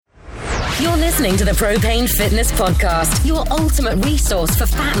You're listening to the Propane Fitness Podcast, your ultimate resource for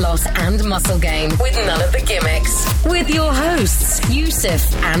fat loss and muscle gain, with none of the gimmicks. With your hosts,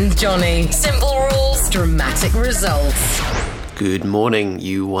 Yusuf and Johnny. Simple rules, dramatic results. Good morning,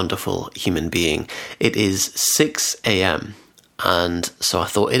 you wonderful human being. It is 6 a.m. and so I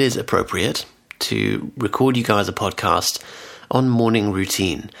thought it is appropriate to record you guys a podcast on morning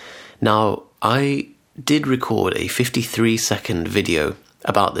routine. Now, I did record a 53-second video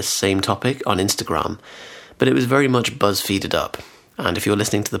about this same topic on Instagram, but it was very much BuzzFeeded up. And if you're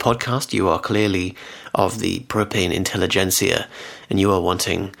listening to the podcast, you are clearly of the propane intelligentsia, and you are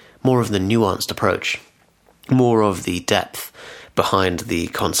wanting more of the nuanced approach, more of the depth behind the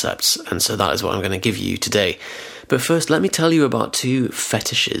concepts. And so that is what I'm going to give you today. But first, let me tell you about two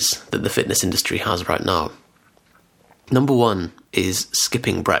fetishes that the fitness industry has right now. Number one is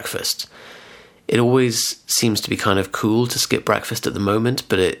skipping breakfast. It always seems to be kind of cool to skip breakfast at the moment,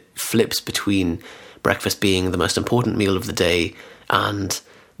 but it flips between breakfast being the most important meal of the day and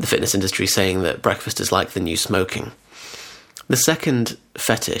the fitness industry saying that breakfast is like the new smoking. The second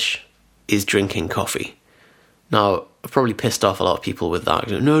fetish is drinking coffee. Now, I've probably pissed off a lot of people with that.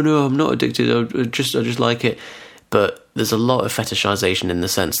 No, I'm not addicted, I just like it. But there's a lot of fetishization in the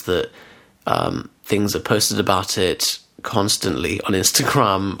sense that things are posted about it constantly on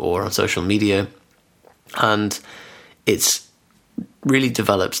Instagram or on social media, and it's really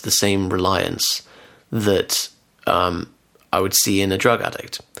develops the same reliance that I would see in a drug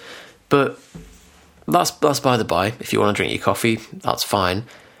addict. But that's by the by. If you want to drink your coffee, that's fine.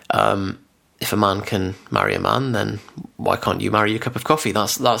 If a man can marry a man, then why can't you marry your cup of coffee?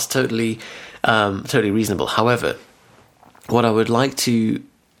 That's totally reasonable. However, what I would like to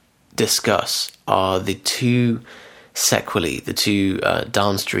discuss are the two sequelae, the two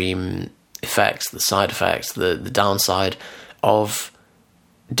downstream effects, the side effects, the downside of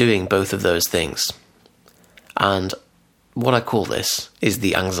doing both of those things. And what I call this is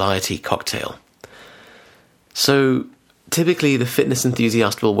the anxiety cocktail. So typically the fitness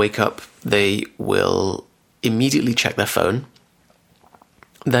enthusiast will wake up, they will immediately check their phone,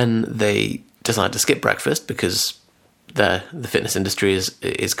 then they decide to skip breakfast because the fitness industry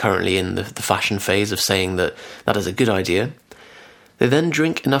is currently in the fashion phase of saying that is a good idea. They then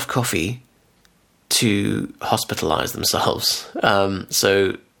drink enough coffee to hospitalize themselves.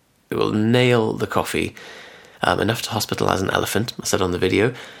 So they will nail the coffee, enough to hospitalize an elephant, I said on the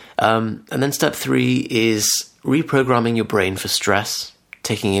video. And then step 3 is reprogramming your brain for stress,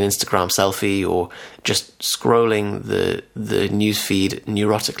 taking an Instagram selfie or just scrolling the news feed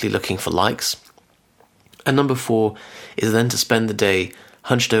neurotically looking for likes. And number 4 is then to spend the day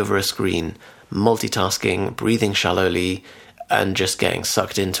hunched over a screen, multitasking, breathing shallowly, and just getting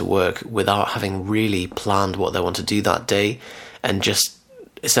sucked into work without having really planned what they want to do that day, and just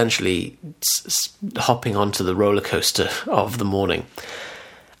essentially hopping onto the roller coaster of the morning.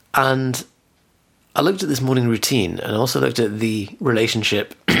 And I looked at this morning routine and also looked at the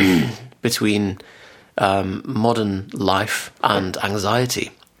relationship between modern life and anxiety.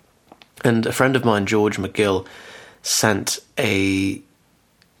 And a friend of mine, George McGill, sent a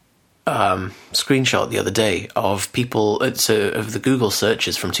screenshot the other day of people, of the Google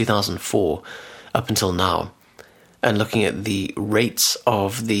searches from 2004 up until now, and looking at the rates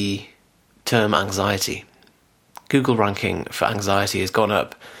of the term anxiety. Google ranking for anxiety has gone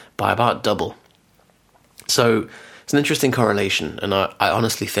up by about double. So it's an interesting correlation, and I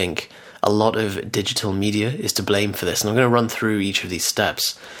honestly think a lot of digital media is to blame for this. And I'm going to run through each of these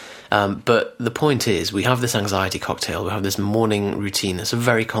steps. But the point is, we have this anxiety cocktail, we have this morning routine. It's a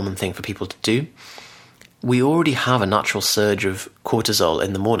very common thing for people to do. We already have a natural surge of cortisol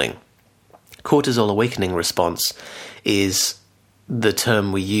in the morning. Cortisol awakening response is the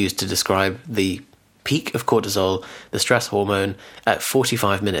term we use to describe the peak of cortisol, the stress hormone, at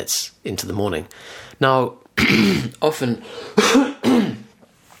 45 minutes into the morning. Now, often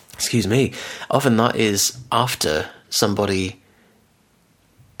that is after somebody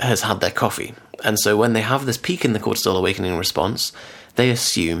has had their coffee. And so when they have this peak in the cortisol awakening response, they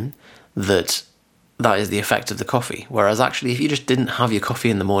assume that is the effect of the coffee. Whereas actually, if you just didn't have your coffee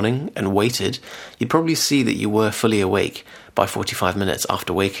in the morning and waited, you'd probably see that you were fully awake by 45 minutes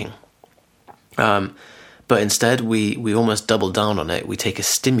after waking. But instead, we almost double down on it. We take a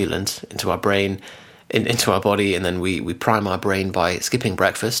stimulant into our brain, into our body, and then we prime our brain by skipping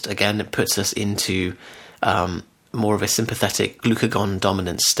breakfast. Again, it puts us into more of a sympathetic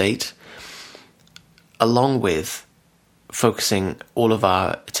glucagon-dominant state, along with focusing all of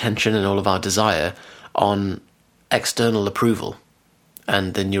our attention and all of our desire on external approval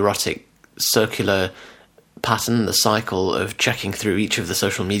and the neurotic circular pattern, the cycle of checking through each of the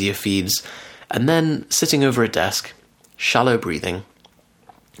social media feeds, and then sitting over a desk, shallow breathing,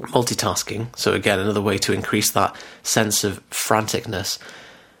 multitasking. So again, another way to increase that sense of franticness.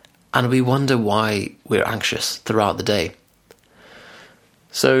 And we wonder why we're anxious throughout the day.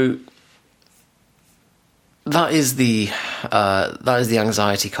 So that is the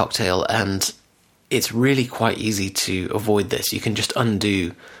anxiety cocktail, and it's really quite easy to avoid this. You can just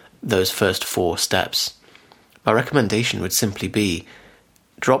undo those first 4 steps. My recommendation would simply be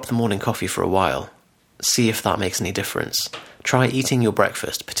drop the morning coffee for a while, see if that makes any difference. Try eating your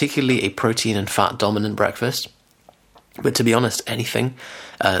breakfast, particularly a protein and fat dominant breakfast. But to be honest, anything,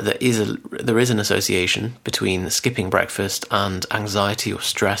 there is an association between skipping breakfast and anxiety or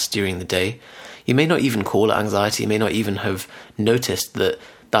stress during the day. You may not even call it anxiety, you may not even have noticed that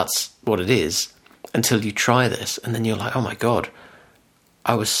that's what it is until you try this, and then you're like, oh my God,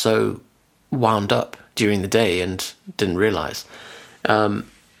 I was so wound up during the day and didn't realise.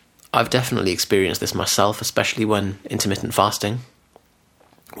 I've definitely experienced this myself, especially when intermittent fasting,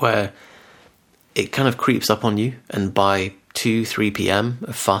 where it kind of creeps up on you, and by 2-3 p.m.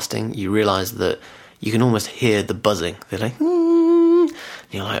 of fasting, you realise that you can almost hear the buzzing. They're like, and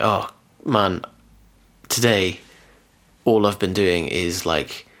you're like, oh man, today all I've been doing is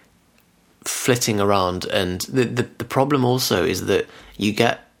like flitting around. And the problem also is that you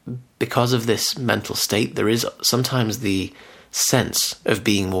get, because of this mental state, there is sometimes the sense of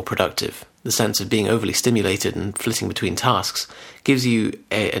being more productive. The sense of being overly stimulated and flitting between tasks gives you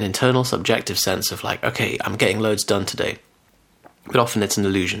an internal subjective sense of like, okay, I'm getting loads done today. But often it's an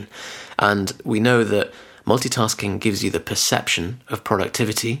illusion. And we know that multitasking gives you the perception of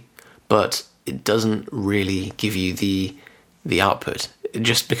productivity, but it doesn't really give you the output.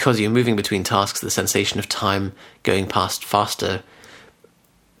 Just because you're moving between tasks, the sensation of time going past faster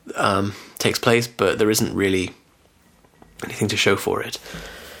takes place, but there isn't really anything to show for it.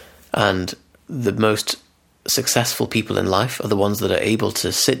 And the most successful people in life are the ones that are able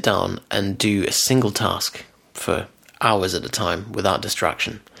to sit down and do a single task for hours at a time without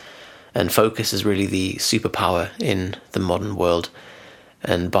distraction. And focus is really the superpower in the modern world.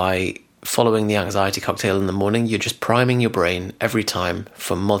 And by following the anxiety cocktail in the morning, you're just priming your brain every time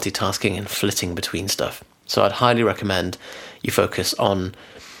for multitasking and flitting between stuff. So I'd highly recommend you focus on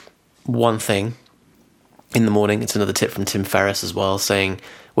one thing in the morning. It's another tip from Tim Ferriss as well, saying,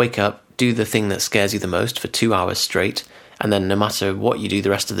 wake up, do the thing that scares you the most for 2 hours straight, and then no matter what you do the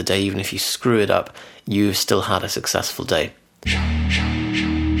rest of the day, even if you screw it up, you've still had a successful day.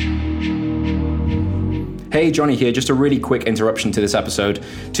 Hey, Johnny here. Just a really quick interruption to this episode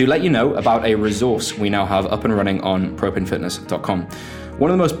to let you know about a resource we now have up and running on propinfitness.com. One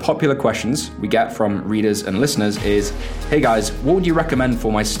of the most popular questions we get from readers and listeners is, hey guys, what would you recommend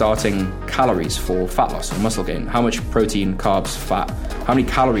for my starting calories for fat loss or muscle gain? How much protein, carbs, fat? How many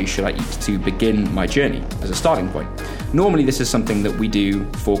calories should I eat to begin my journey as a starting point? Normally, this is something that we do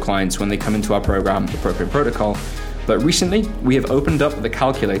for clients when they come into our program, the Propin Protocol. But recently, we have opened up the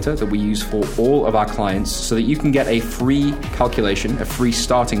calculator that we use for all of our clients so that you can get a free calculation, a free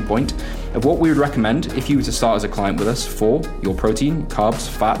starting point of what we would recommend if you were to start as a client with us for your protein, carbs,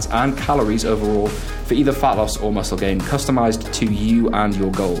 fats, and calories overall for either fat loss or muscle gain, customized to you and your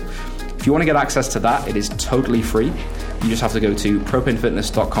goal. If you want to get access to that, it is totally free. You just have to go to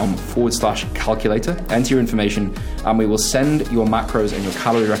propinfitness.com/calculator, enter your information, and we will send your macros and your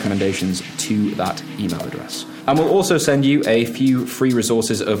calorie recommendations to that email address. And we'll also send you a few free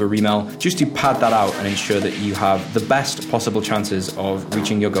resources over email just to pad that out and ensure that you have the best possible chances of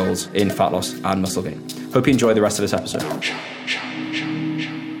reaching your goals in fat loss and muscle gain. Hope you enjoy the rest of this episode.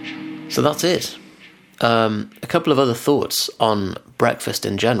 So that's it. A couple of other thoughts on breakfast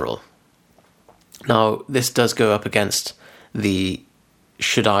in general. Now, this does go up against the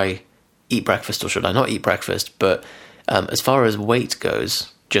should I eat breakfast or should I not eat breakfast, but as far as weight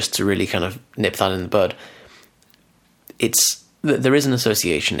goes, just to really kind of nip that in the bud, there is an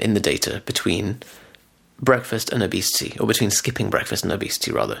association in the data between breakfast and obesity, or between skipping breakfast and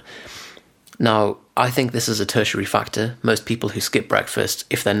obesity, rather. Now, I think this is a tertiary factor. Most people who skip breakfast,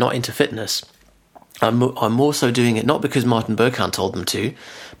 if they're not into fitness, are more so doing it not because Martin Berkhan told them to,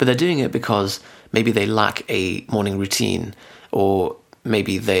 but they're doing it because maybe they lack a morning routine, or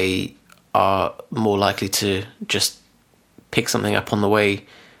maybe they are more likely to just pick something up on the way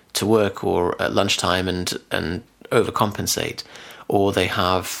to work or at lunchtime and overcompensate, or they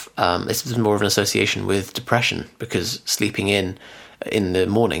have this is more of an association with depression because sleeping in the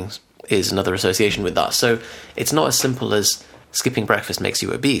mornings is another association with that. So it's not as simple as skipping breakfast makes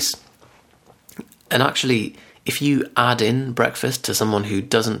you obese. And actually, if you add in breakfast to someone who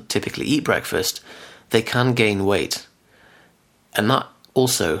doesn't typically eat breakfast, they can gain weight. And that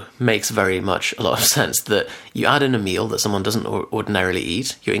also makes very much a lot of sense, that you add in a meal that someone doesn't ordinarily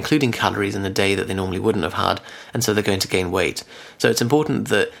eat, you're including calories in a day that they normally wouldn't have had, and so they're going to gain weight. So it's important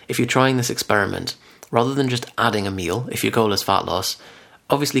that if you're trying this experiment, rather than just adding a meal, if your goal is fat loss,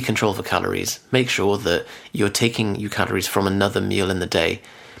 obviously control for calories. Make sure that you're taking your calories from another meal in the day.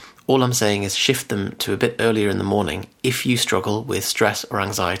 All I'm saying is shift them to a bit earlier in the morning if you struggle with stress or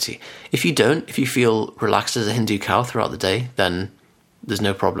anxiety. If you don't, if you feel relaxed as a Hindu cow throughout the day, then there's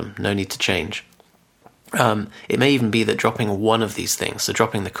no problem, no need to change. It may even be that dropping one of these things, so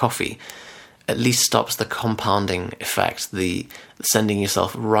dropping the coffee, at least stops the compounding effect, the sending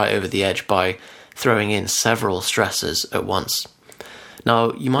yourself right over the edge by throwing in several stressors at once.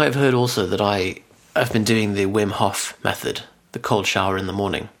 Now, you might have heard also that I've been doing the Wim Hof method, the cold shower in the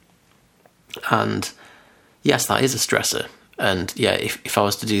morning. And yes, that is a stressor. And yeah, if I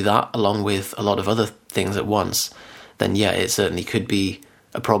was to do that along with a lot of other things at once, then yeah, it certainly could be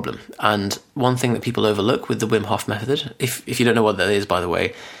a problem. And one thing that people overlook with the Wim Hof method, if you don't know what that is, by the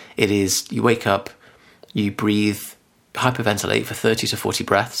way, it is you wake up, you breathe, hyperventilate for 30 to 40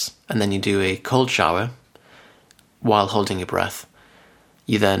 breaths, and then you do a cold shower while holding your breath.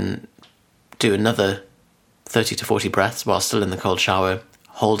 You then do another 30 to 40 breaths while still in the cold shower,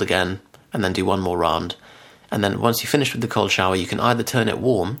 hold again, and then do one more round. And then once you finish with the cold shower, you can either turn it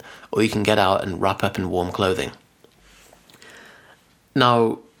warm, or you can get out and wrap up in warm clothing.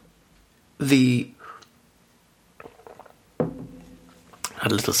 Now, I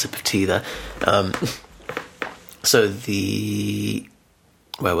had a little sip of tea there.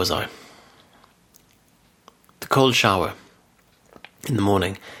 Where was I? The cold shower in the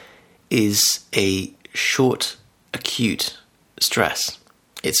morning is a short, acute stress.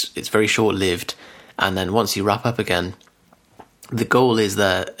 It's very short-lived, and then once you wrap up again, the goal is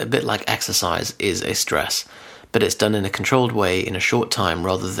that, a bit like exercise is a stress, but it's done in a controlled way in a short time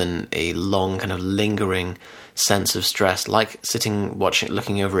rather than a long kind of lingering sense of stress, like sitting, watching,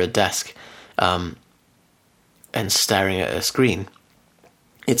 looking over a desk and staring at a screen.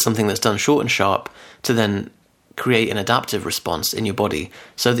 It's something that's done short and sharp to then create an adaptive response in your body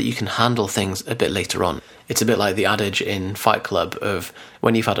so that you can handle things a bit later on. It's a bit like the adage in Fight Club of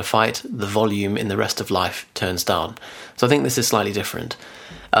when you've had a fight, the volume in the rest of life turns down. So I think this is slightly different.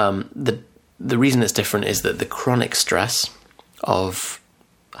 The reason it's different is that the chronic stress of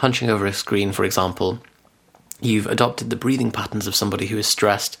hunching over a screen, for example, you've adopted the breathing patterns of somebody who is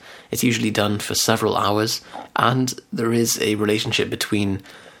stressed. It's usually done for several hours, and there is a relationship between,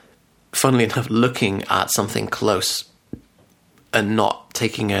 funnily enough, looking at something close and not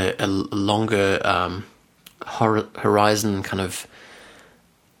taking a longer horizon, kind of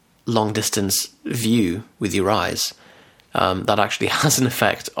long distance view with your eyes. That actually has an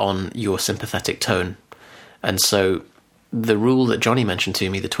effect on your sympathetic tone. And so the rule that Johnny mentioned to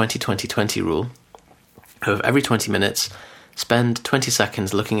me, the 20-20-20 rule, of every 20 minutes, spend 20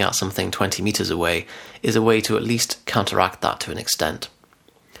 seconds looking at something 20 meters away, is a way to at least counteract that to an extent.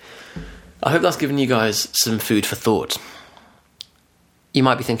 I hope that's given you guys some food for thought. You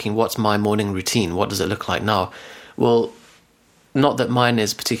might be thinking, what's my morning routine? What does it look like now? Well, not that mine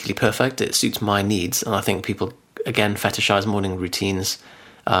is particularly perfect. It suits my needs, and I think people, again, fetishize morning routines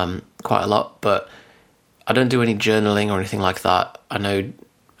quite a lot, but I don't do any journaling or anything like that. I know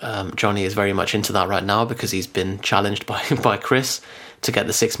Johnny is very much into that right now because he's been challenged by Chris to get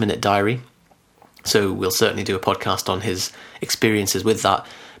the 6-minute diary. So we'll certainly do a podcast on his experiences with that.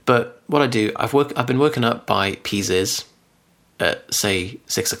 But what I do, I've been woken up by PZizz at, say,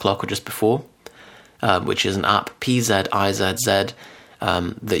 6 o'clock or just before, which is an app, PZIZZ,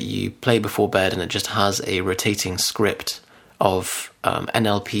 that you play before bed, and it just has a rotating script of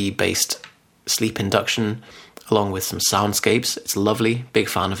NLP-based sleep induction, along with some soundscapes. It's lovely, big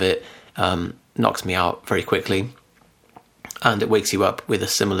fan of it, knocks me out very quickly, and it wakes you up with a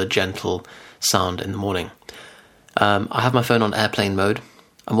similar gentle sound in the morning. I have my phone on airplane mode.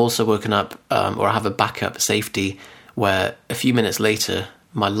 I'm also woken up, or I have a backup safety, where a few minutes later,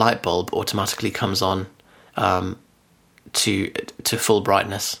 my light bulb automatically comes on to full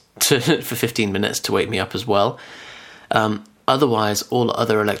brightness for 15 minutes to wake me up as well. Otherwise, all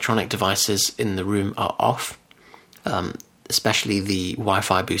other electronic devices in the room are off, especially the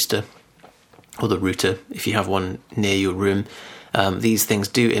Wi-Fi booster or the router, if you have one near your room. These things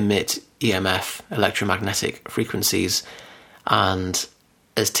do emit EMF, electromagnetic frequencies, and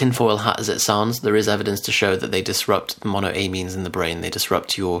as tinfoil hat as it sounds, there is evidence to show that they disrupt monoamines in the brain. They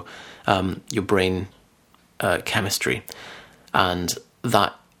disrupt your brain chemistry, and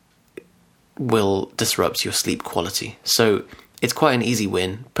that will disrupt your sleep quality. So it's quite an easy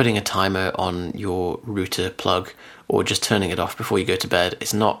win. Putting a timer on your router plug or just turning it off before you go to bed,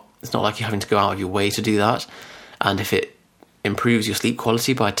 it's not like you're having to go out of your way to do that. And if it improves your sleep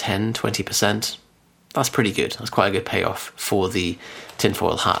quality by 10, 20%, that's pretty good. That's quite a good payoff for the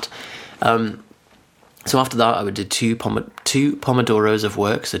tinfoil hat. So after that, I would do two Pomodoros of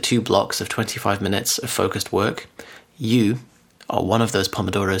work, so 2 blocks of 25 minutes of focused work. You are one of those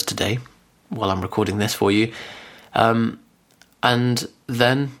Pomodoros today, while I'm recording this for you. And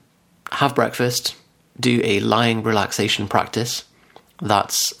then have breakfast, do a lying relaxation practice.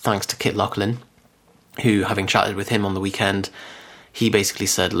 That's thanks to Kit Lachlan, who, having chatted with him on the weekend, he basically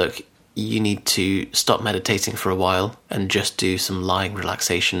said, look, you need to stop meditating for a while and just do some lying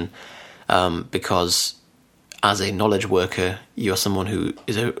relaxation, because as a knowledge worker, you're someone who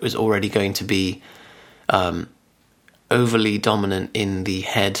is already going to be overly dominant in the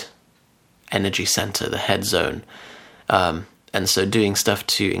head energy center, the head zone. And so doing stuff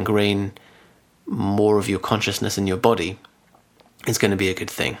to ingrain more of your consciousness in your body is going to be a good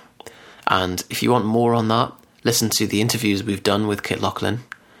thing. And if you want more on that, listen to the interviews we've done with Kit Lachlan.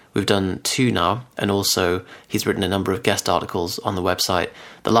 We've done 2 now, and also he's written a number of guest articles on the website.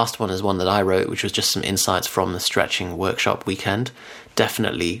 The last one is one that I wrote, which was just some insights from the stretching workshop weekend.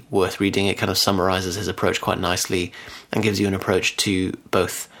 Definitely worth reading. It kind of summarizes his approach quite nicely and gives you an approach to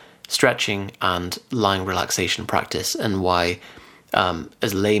both stretching and lying relaxation practice, and why,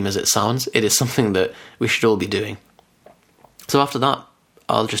 as lame as it sounds, it is something that we should all be doing. So after that,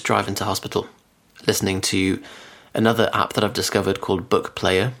 I'll just drive into hospital, listening to another app that I've discovered called Book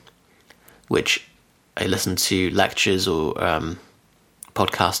Player, which I listen to lectures or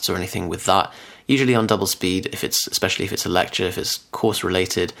podcasts or anything with that, usually on double speed, especially if it's a lecture, if it's course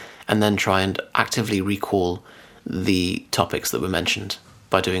related, and then try and actively recall the topics that were mentioned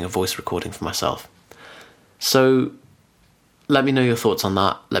by doing a voice recording for myself. So let me know your thoughts on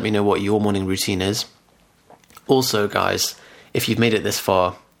that. Let me know what your morning routine is. Also, guys, if you've made it this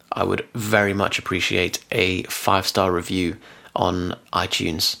far, I would very much appreciate a 5-star review on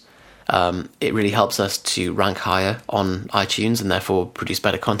iTunes. It really helps us to rank higher on iTunes and therefore produce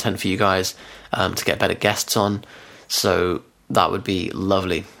better content for you guys, to get better guests on. So that would be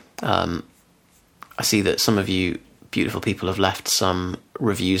lovely. I see that some of you beautiful people have left some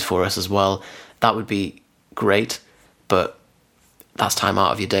reviews for us as well. That would be great, but that's time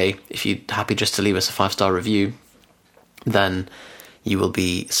out of your day. If you're happy just to leave us a 5-star review, then you will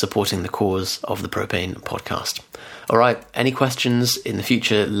be supporting the cause of the Propane podcast. All right, any questions in the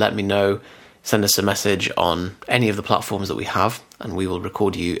future, let me know. Send us a message on any of the platforms that we have, and we will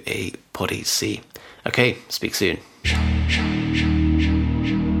record you a Poddy C. Okay, speak soon.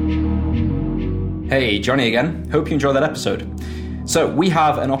 Hey, Johnny again. Hope you enjoyed that episode. So we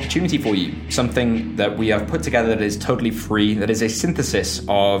have an opportunity for you, something that we have put together that is totally free, that is a synthesis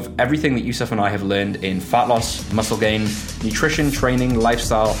of everything that Yusuf and I have learned in fat loss, muscle gain, nutrition, training,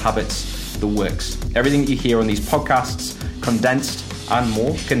 lifestyle, habits, the works. Everything that you hear on these podcasts, condensed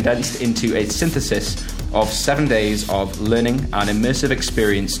into a synthesis of 7 days of learning and immersive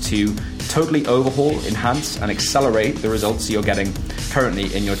experience to totally overhaul, enhance, and accelerate the results you're getting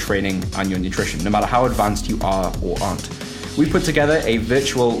currently in your training and your nutrition, no matter how advanced you are or aren't. We put together a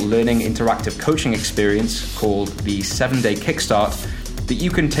virtual learning interactive coaching experience called the 7-Day Kickstart that you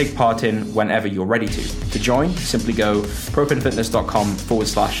can take part in whenever you're ready to. To join, simply go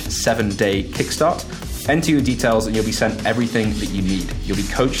propanefitness.com/7-day kickstart. Enter your details and you'll be sent everything that you need. You'll be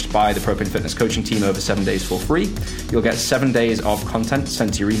coached by the Propane Fitness coaching team over 7 days for free. You'll get 7 days of content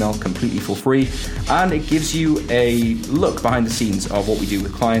sent to your email completely for free. And it gives you a look behind the scenes of what we do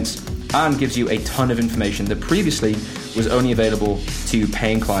with clients and gives you a ton of information that previously was only available to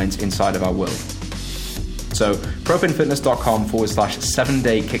paying clients inside of our world. So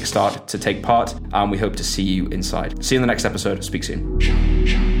propanefitness.com/7-day kickstart to take part, and we hope to see you inside. See you in the next episode. Speak soon.